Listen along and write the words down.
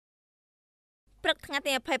ព្រឹកថ្ងៃ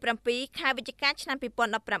ទី27 ខែវិច្ឆិកាឆ្នាំ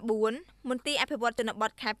2019មន្ទីរអភិវឌ្ឍជនប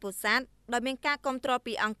ទខេត្តពោធិ៍សាត់ដោយមានការគាំទ្រ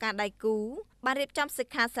ពីអង្គការដៃគូបានរៀបចំសិ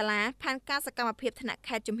ក្ខាសាលាផែនការសកម្មភាពថ្នាក់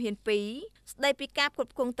ខេត្តជំហាន2ស្ដីពីការផ្គត់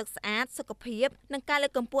ផ្គង់ទឹកស្អាតសុខភាពនិងការលើ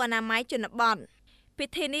កកម្ពស់អនាម័យជនបទពិ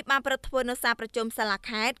ធីនេះបានប្រព្រឹត្តធ្វើនៅសាលប្រជុំសាលា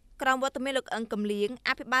ខេត្តក្រោមវត្តមានលោកអឹងកំលៀង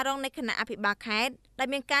អភិបាលរងនៃគណៈអភិបាលខេត្តដែល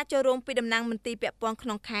មានការចូលរួមពីតំណាងមន្ទីរពាក់ព័ន្ធក្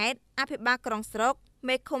នុងខេត្តអភិបាលក្រុងស្រុក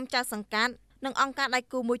មេឃុំចៅសង្កាត់និងអង្គការដៃ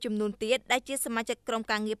គូមួយចំនួនទៀតដែលជាសមាជិកក្រុម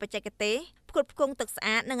ការងារបច្ចេកទេសផ្គត់ផ្គង់ទឹកស្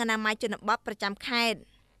អាតនិងអនាម័យជនបទប្រចាំខេត្ត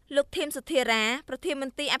លោកធីមសុធារាប្រធានម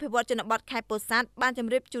ន្ទីរអភិវឌ្ឍជនបទខេត្តពោធិ៍សាត់បានជ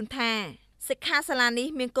ម្រាបជូនថាសិក្ខាសាលានេះ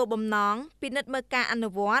មានគោលបំណងពិនិត្យមើលការអនុ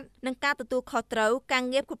វត្តនិងការទទួលខុសត្រូវការ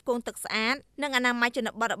ងារផ្គត់ផ្គង់ទឹកស្អាតនិងអនាម័យជន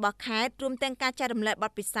បទរបស់ខេត្តរួមទាំងការចែករំលែកប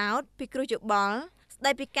ទពិសោធន៍ពីគ្រូយោបល់ស្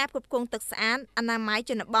ដីពីការផ្គត់ផ្គង់ទឹកស្អាតអនាម័យ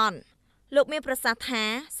ជនបទលោកមានប្រសាសន៍ថា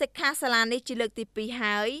សិក្ខាសាលានេះជាលើកទី2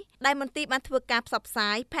ហើយដែលមន្ទីរបានធ្វើការផ្សព្វផ្សា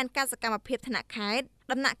យផែនការសកម្មភាពថ្នាក់ខេត្ត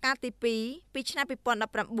ដំណាក់កាលទី2ពីឆ្នាំ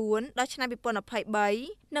2019ដល់ឆ្នាំ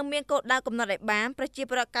2023និងមានគោលដៅកំណត់ឲ្យបានប្រជា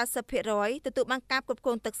ពលរដ្ឋ 90% ទទួលបានការផ្គត់ផ្គ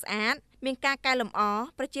ង់ទឹកស្អាតមានការកែលម្អ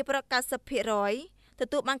ប្រជាពលរដ្ឋ 90% ទ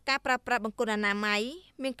ទួលបានការប្រើប្រាស់បង្គន់អនាម័យ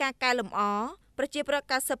មានការកែលម្អប្រជាពលរដ្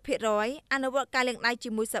ឋ 90% អនុវត្តការលាងដៃជា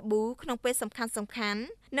មួយសាប៊ូក្នុងពេលសំខាន់ៗ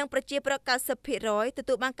និងប្រជាពលរដ្ឋ 90% ទ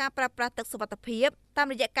ទួលបានការប្រើប្រាស់ទឹកសុវត្ថិភាពតាម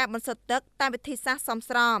រយៈការបន្សុទ្ធទឹកតាមវិធីសាស្ត្រសម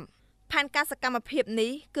ស្របផែនការសកម្មភាព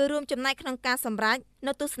នេះគឺរួមចំណែកក្នុងការសម្រេច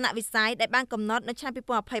នៅទស្សនវិស័យដែលបានកំណត់នៅឆ្នាំ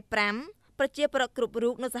2025ប្រជាពលរដ្ឋគ្រប់រូ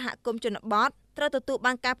បនៅសហគមន៍ជនបទត្រូវទទួល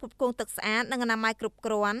បានការផ្គត់ផ្គង់ទឹកស្អាតនិងអនាម័យគ្រប់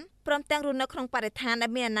គ្រាន់ព្រមទាំងរស់នៅក្នុងបរិស្ថានដែ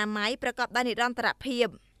លមានអនាម័យប្រកបដោយនិរន្តរភាព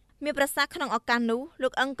មានប្រសាសន៍ក្នុងឱកាសនោះលោ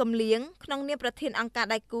កអឹងកំលៀងក្នុងនាមប្រធានអង្គការ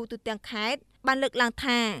ដៃគូទូទាំងខេត្តបានលើកឡើង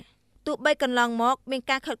ថាទោះបីកន្លងមកមាន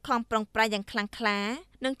ការខិតខំប្រឹងប្រែងយ៉ាងខ្លាំងក្លា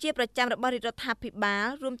និងជាប្រចាំរបស់រដ្ឋាភិបាល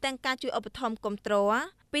រួមទាំងការជួយឧបត្ថម្ភគាំទ្រ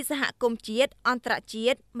ពីសហគមន៍ជាតិអន្តរជា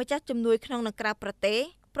តិម្ចាស់ជំនួយក្នុងនិងក្រៅប្រទេស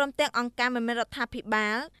ព្រមទាំងអង្គការមិនមែនរដ្ឋាភិបា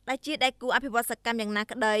លដែលជាដៃគូអភិវឌ្ឍសកម្មយ៉ាងណា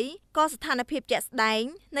ក្តីក៏ស្ថានភាពជាក់ស្ដែង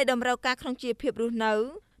នៃតម្រូវការក្នុងជីវភាពរស់នៅ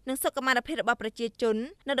និងសុខុមាលភាពរបស់ប្រជាជន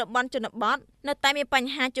នៅតំបន់ជនបទនៅតែមានប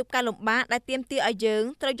ញ្ហាជួបការលំបាកដែលទាមទារឲ្យយើង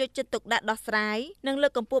ត្រូវយកចិត្តទុកដាក់ដោះស្រាយនិងលើ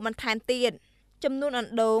កកម្ពស់បន្ថែមទៀតចំនួនអ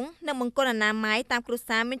ណ្ដូងនិងបង្គន់អនាម័យតាមគ្រួ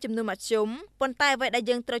សារមានចំនួនមធ្យមប៉ុន្តែអ្វីដែល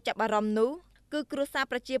យើងត្រូវចាប់អារម្មណ៍នោះគឺគ្រួសារ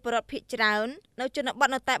ប្រជាពលរដ្ឋភាគច្រើននៅជនបទ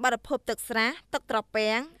នៅតែបរិភោគទឹកស្រះទឹកត្រ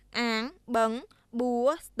ពាំងអាងបឹងបួ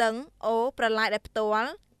ស្ទឹងអូរប្រឡាយដែលផ្ទាល់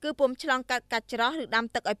គឺពុំឆ្លងកាត់កាច់ច្រោះឬដាំ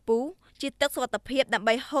ទឹកឲ្យពុះជាទឹកសុវត្ថិភាពដើម្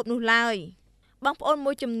បីហូបនោះឡើយបងប្អូន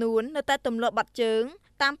មួយចំនួននៅតែទម្លាប់បាត់ជើង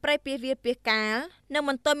តាមព្រៃពាសវាលពាសកាលនិង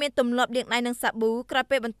មិនទាន់មានទម្លាប់លាងដៃនឹងសាប៊ូក្រោយ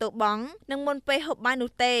ពេលបន្ទោបង់និងមុនពេលហូបបាយនោះ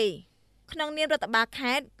ទេក្នុងនាមរដ្ឋបាល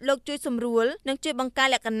ខេត្តលោកជួយសម្រួលនិងជួយបង្កើត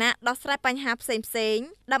លក្ខណៈដោះស្រាយបញ្ហាផ្សេងៗ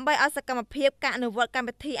ដើម្បីឲ្យសកម្មភាពការអនុវត្តកម្ម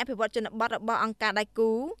វិធីអភិវឌ្ឍជនបទរបស់អង្គការដៃ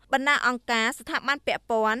គូបណ្ដាអង្គការស្ថាប័នពាក់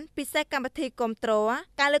ព័ន្ធពិសេសកម្មវិធីគាំទ្រ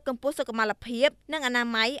ការលើកកម្ពស់សុខុមាលភាពនិងអនា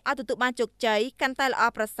ម័យឲ្យទទួលបានជោគជ័យកាន់តែល្អ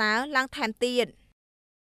ប្រសើរឡើងថែមទៀត